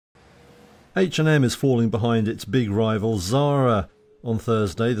H&M is falling behind its big rival Zara. On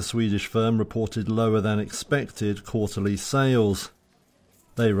Thursday, the Swedish firm reported lower than expected quarterly sales.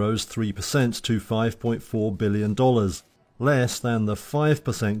 They rose 3% to $5.4 billion, less than the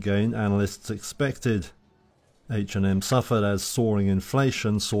 5% gain analysts expected. H&M suffered as soaring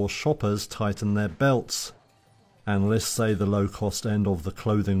inflation saw shoppers tighten their belts. Analysts say the low-cost end of the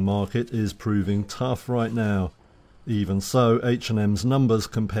clothing market is proving tough right now. Even so, H&M's numbers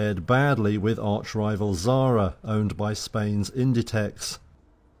compared badly with arch-rival Zara, owned by Spain's Inditex.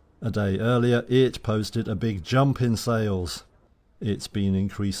 A day earlier, it posted a big jump in sales. It's been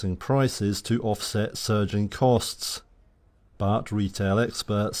increasing prices to offset surging costs. But retail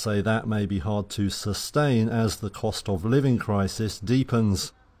experts say that may be hard to sustain as the cost of living crisis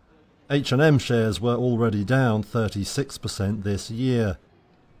deepens. H&M shares were already down 36% this year.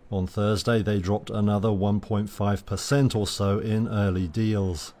 On Thursday, they dropped another 1.5% or so in early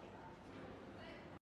deals.